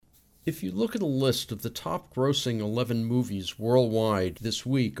If you look at a list of the top grossing 11 movies worldwide this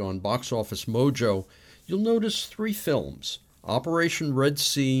week on Box Office Mojo, you'll notice three films: Operation Red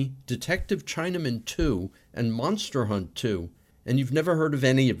Sea, Detective Chinaman 2, and Monster Hunt 2, and you've never heard of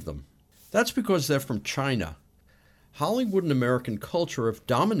any of them. That's because they're from China. Hollywood and American culture have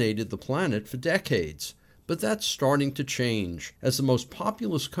dominated the planet for decades, but that's starting to change as the most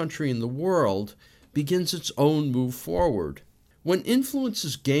populous country in the world begins its own move forward. When influence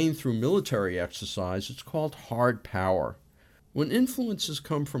is gained through military exercise, it's called hard power. When influences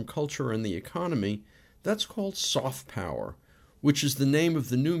come from culture and the economy, that's called soft power, which is the name of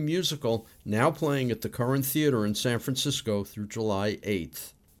the new musical now playing at the Curran Theater in San Francisco through July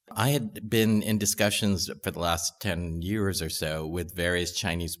 8th. I had been in discussions for the last 10 years or so with various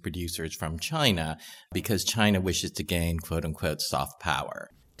Chinese producers from China because China wishes to gain quote-unquote soft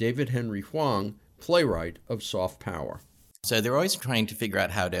power. David Henry Hwang, playwright of Soft Power. So they're always trying to figure out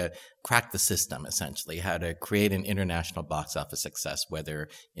how to crack the system, essentially, how to create an international box office success, whether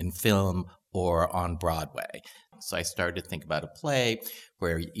in film or on Broadway. So I started to think about a play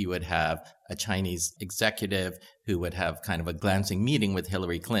where you would have a Chinese executive who would have kind of a glancing meeting with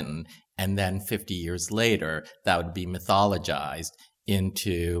Hillary Clinton, and then 50 years later, that would be mythologized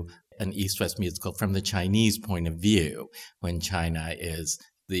into an East-West musical from the Chinese point of view, when China is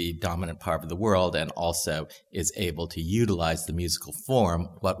the dominant part of the world and also is able to utilize the musical form.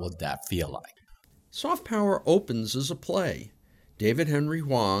 What would that feel like? Soft Power opens as a play. David Henry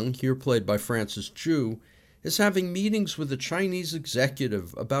Hwang, here played by Francis Chu, is having meetings with a Chinese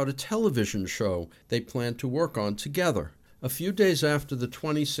executive about a television show they plan to work on together. A few days after the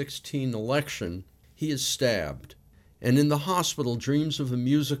 2016 election, he is stabbed, and in the hospital dreams of a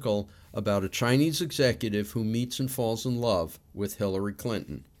musical about a Chinese executive who meets and falls in love with Hillary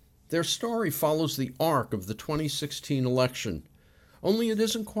Clinton. Their story follows the arc of the 2016 election, only it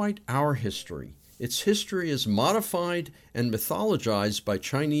isn't quite our history. Its history is modified and mythologized by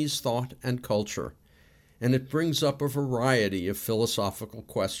Chinese thought and culture, and it brings up a variety of philosophical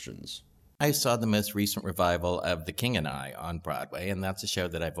questions. I saw the most recent revival of The King and I on Broadway, and that's a show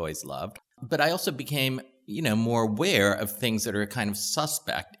that I've always loved. But I also became, more aware of things that are kind of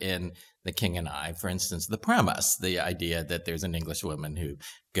suspect in The King and I. For instance, the premise, the idea that there's an English woman who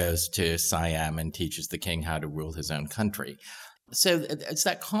goes to Siam and teaches the king how to rule his own country. So it's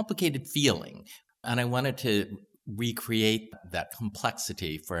that complicated feeling. And I wanted to recreate that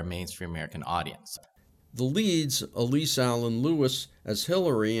complexity for a mainstream American audience. The leads, Elise Allen Lewis as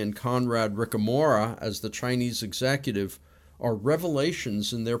Hillary and Conrad Ricamora as the Chinese executive, are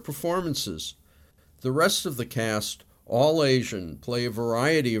revelations in their performances. The rest of the cast, all Asian, play a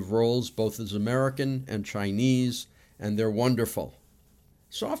variety of roles both as American and Chinese, and they're wonderful.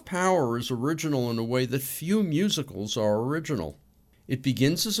 Soft Power is original in a way that few musicals are original. It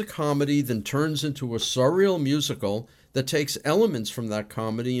begins as a comedy, then turns into a surreal musical that takes elements from that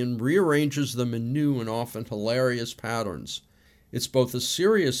comedy and rearranges them in new and often hilarious patterns. It's both a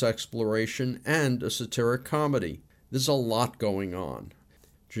serious exploration and a satiric comedy. There's a lot going on.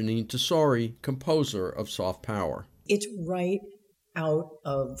 Jeanine Tesori, composer of Soft Power. It's right out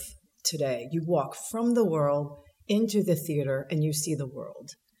of today. You walk from the world into the theater and you see the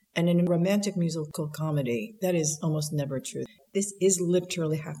world. And in a romantic musical comedy, that is almost never true. This is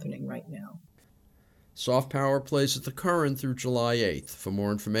literally happening right now. Soft Power plays at the Curran through July 8th. For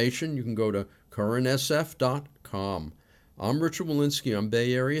more information, you can go to curransf.com. I'm Richard Walensky on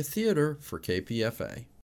Bay Area Theater for KPFA.